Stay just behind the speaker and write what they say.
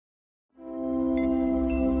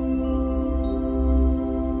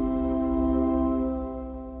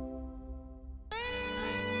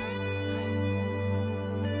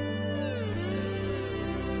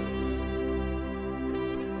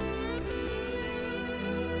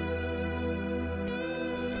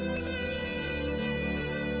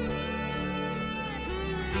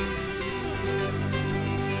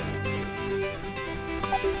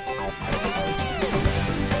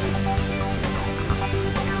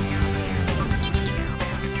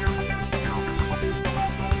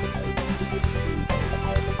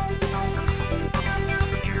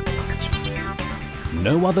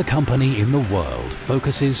No other company in the world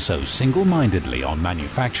focuses so single-mindedly on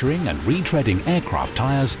manufacturing and retreading aircraft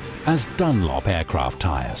tyres as Dunlop Aircraft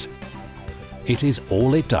Tyres. It is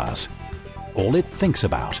all it does, all it thinks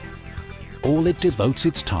about, all it devotes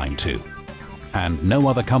its time to. And no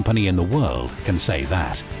other company in the world can say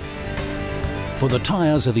that. For the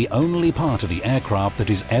tyres are the only part of the aircraft that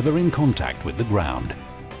is ever in contact with the ground.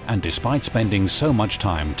 And despite spending so much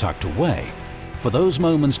time tucked away, for those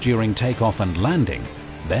moments during takeoff and landing,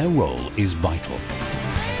 their role is vital.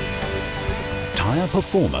 Tyre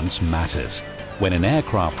performance matters. When an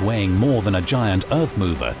aircraft weighing more than a giant earth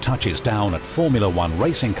mover touches down at Formula One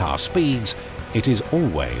racing car speeds, it is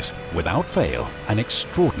always, without fail, an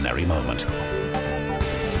extraordinary moment.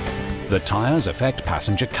 The tyres affect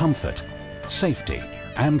passenger comfort, safety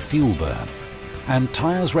and fuel burn, and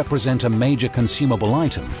tyres represent a major consumable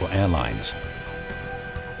item for airlines.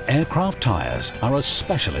 Aircraft tyres are a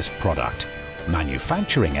specialist product.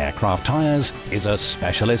 Manufacturing aircraft tyres is a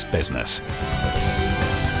specialist business.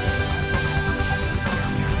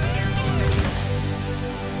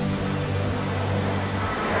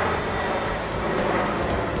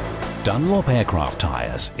 Dunlop Aircraft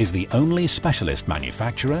Tyres is the only specialist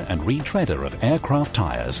manufacturer and retreader of aircraft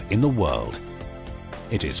tyres in the world.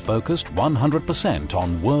 It is focused 100%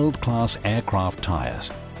 on world-class aircraft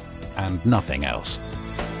tyres and nothing else.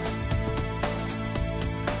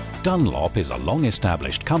 Dunlop is a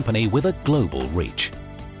long-established company with a global reach.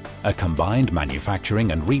 A combined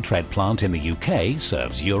manufacturing and retread plant in the UK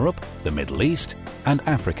serves Europe, the Middle East and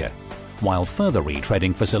Africa, while further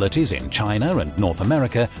retreading facilities in China and North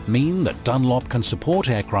America mean that Dunlop can support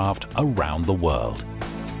aircraft around the world.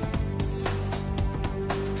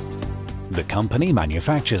 The company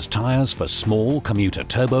manufactures tyres for small commuter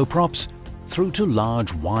turboprops through to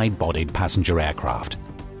large wide-bodied passenger aircraft.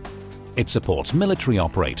 It supports military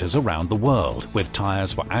operators around the world with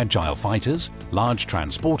tyres for agile fighters, large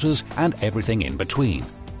transporters and everything in between,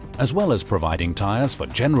 as well as providing tyres for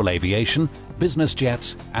general aviation, business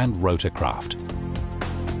jets and rotorcraft.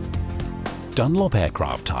 Dunlop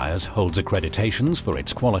Aircraft Tyres holds accreditations for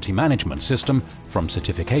its quality management system from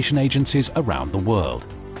certification agencies around the world.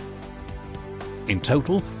 In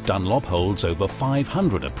total, Dunlop holds over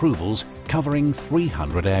 500 approvals covering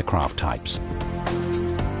 300 aircraft types.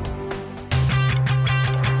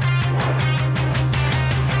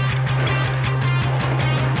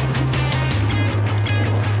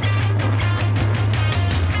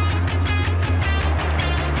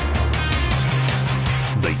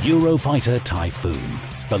 The Eurofighter Typhoon,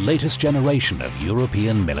 the latest generation of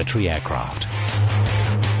European military aircraft.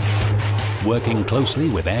 Working closely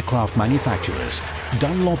with aircraft manufacturers,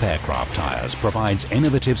 Dunlop Aircraft Tyres provides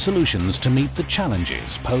innovative solutions to meet the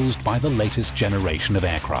challenges posed by the latest generation of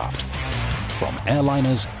aircraft, from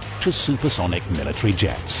airliners to supersonic military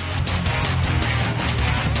jets.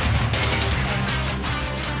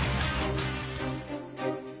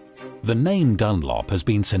 The name Dunlop has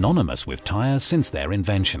been synonymous with tyres since their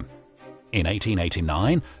invention. In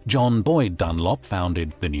 1889, John Boyd Dunlop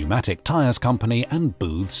founded the Pneumatic Tyres Company and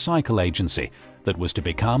Booth Cycle Agency that was to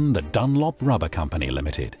become the Dunlop Rubber Company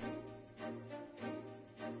Limited.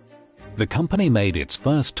 The company made its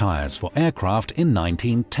first tyres for aircraft in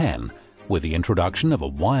 1910 with the introduction of a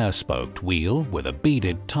wire-spoked wheel with a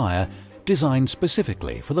beaded tyre designed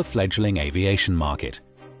specifically for the fledgling aviation market.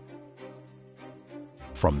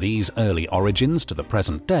 From these early origins to the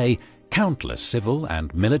present day, countless civil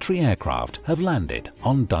and military aircraft have landed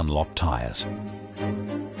on Dunlop tyres.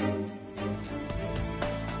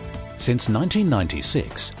 Since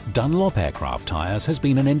 1996, Dunlop Aircraft Tyres has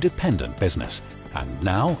been an independent business, and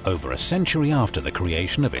now, over a century after the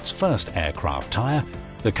creation of its first aircraft tyre,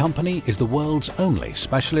 the company is the world's only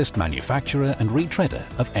specialist manufacturer and retreader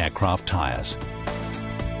of aircraft tyres.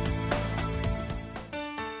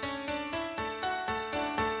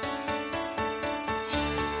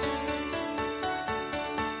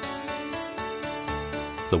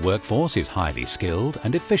 The workforce is highly skilled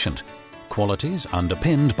and efficient, qualities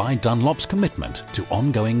underpinned by Dunlop's commitment to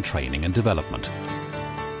ongoing training and development.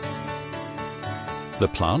 The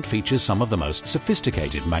plant features some of the most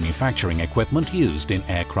sophisticated manufacturing equipment used in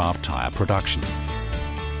aircraft tyre production.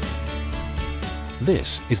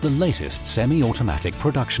 This is the latest semi-automatic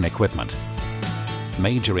production equipment.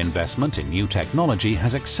 Major investment in new technology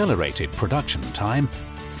has accelerated production time,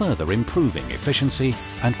 further improving efficiency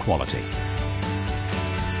and quality.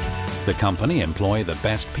 The company employ the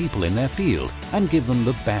best people in their field and give them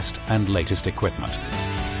the best and latest equipment.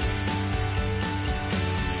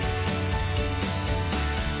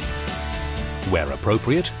 Where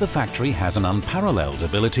appropriate, the factory has an unparalleled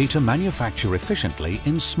ability to manufacture efficiently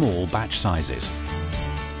in small batch sizes.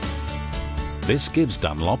 This gives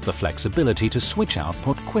Dunlop the flexibility to switch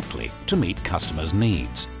output quickly to meet customers'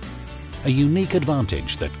 needs. A unique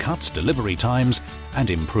advantage that cuts delivery times and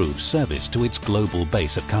improves service to its global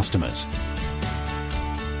base of customers.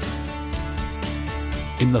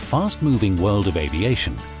 In the fast-moving world of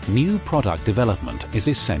aviation, new product development is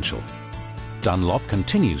essential. Dunlop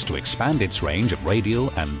continues to expand its range of radial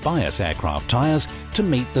and bias aircraft tyres to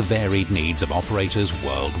meet the varied needs of operators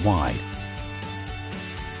worldwide.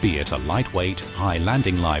 Be it a lightweight, high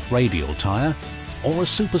landing life radial tyre or a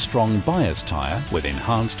super strong bias tyre with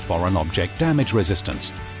enhanced foreign object damage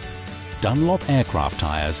resistance, Dunlop Aircraft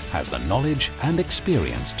Tyres has the knowledge and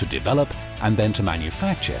experience to develop and then to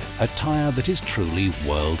manufacture a tyre that is truly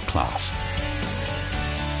world-class.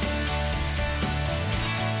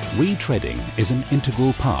 Retreading is an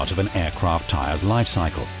integral part of an aircraft tyre's life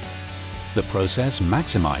cycle. The process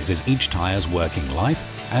maximizes each tyre's working life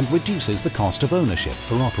and reduces the cost of ownership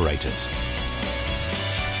for operators.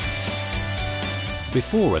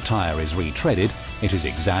 Before a tyre is retreaded, it is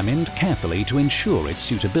examined carefully to ensure its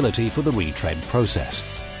suitability for the retread process.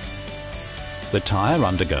 The tyre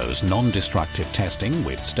undergoes non-destructive testing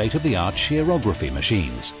with state-of-the-art shearography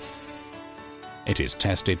machines. It is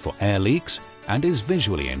tested for air leaks and is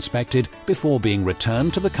visually inspected before being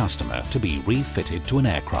returned to the customer to be refitted to an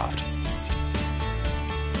aircraft.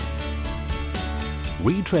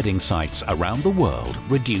 Retreading sites around the world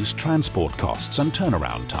reduce transport costs and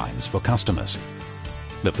turnaround times for customers.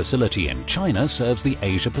 The facility in China serves the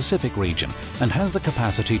Asia-Pacific region and has the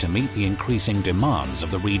capacity to meet the increasing demands of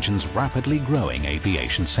the region's rapidly growing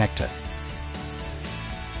aviation sector.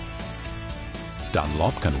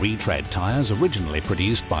 Dunlop can retread tyres originally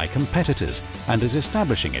produced by competitors and is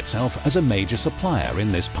establishing itself as a major supplier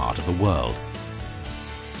in this part of the world.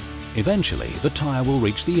 Eventually, the tyre will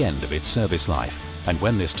reach the end of its service life, and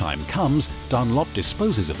when this time comes, Dunlop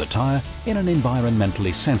disposes of the tyre in an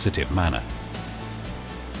environmentally sensitive manner.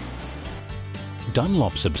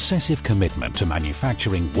 Dunlop's obsessive commitment to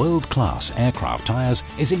manufacturing world-class aircraft tyres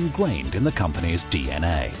is ingrained in the company's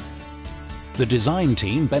DNA. The design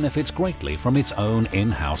team benefits greatly from its own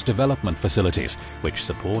in-house development facilities, which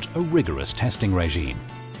support a rigorous testing regime.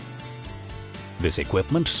 This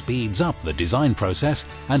equipment speeds up the design process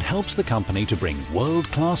and helps the company to bring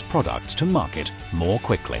world-class products to market more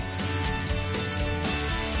quickly.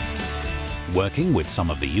 Working with some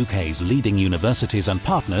of the UK's leading universities and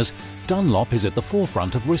partners, Dunlop is at the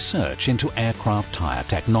forefront of research into aircraft tyre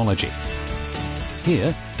technology.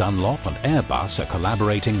 Here, Dunlop and Airbus are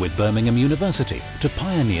collaborating with Birmingham University to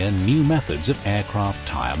pioneer new methods of aircraft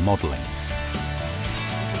tyre modelling.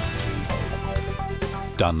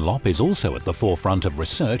 Dunlop is also at the forefront of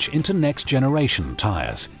research into next-generation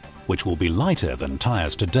tyres, which will be lighter than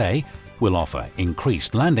tyres today, will offer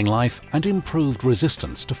increased landing life and improved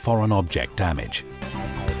resistance to foreign object damage.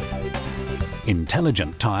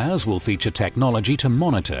 Intelligent tyres will feature technology to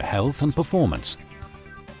monitor health and performance.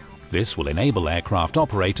 This will enable aircraft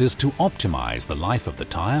operators to optimize the life of the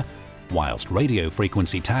tyre, whilst radio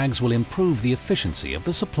frequency tags will improve the efficiency of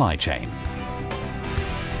the supply chain.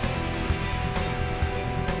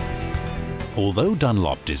 Although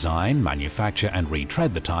Dunlop design, manufacture and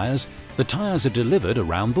retread the tyres are delivered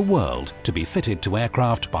around the world to be fitted to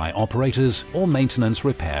aircraft by operators or maintenance,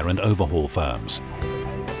 repair and overhaul firms.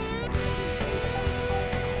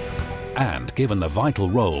 And given the vital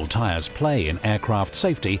role tyres play in aircraft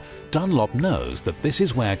safety, Dunlop knows that this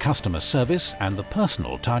is where customer service and the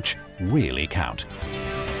personal touch really count.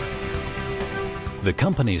 The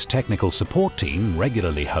company's technical support team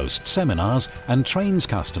regularly hosts seminars and trains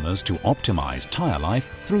customers to optimize tyre life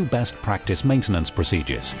through best practice maintenance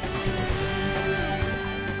procedures.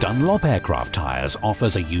 Dunlop Aircraft Tyres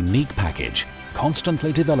offers a unique package,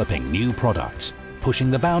 constantly developing new products,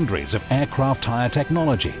 pushing the boundaries of aircraft tyre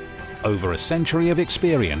technology, over a century of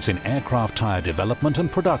experience in aircraft tyre development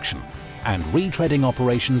and production, and retreading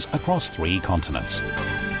operations across 3 continents.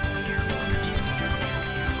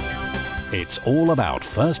 It's all about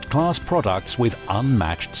first-class products with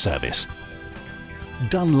unmatched service.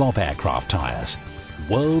 Dunlop Aircraft Tyres.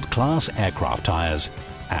 World-class aircraft tyres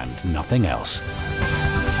and nothing else.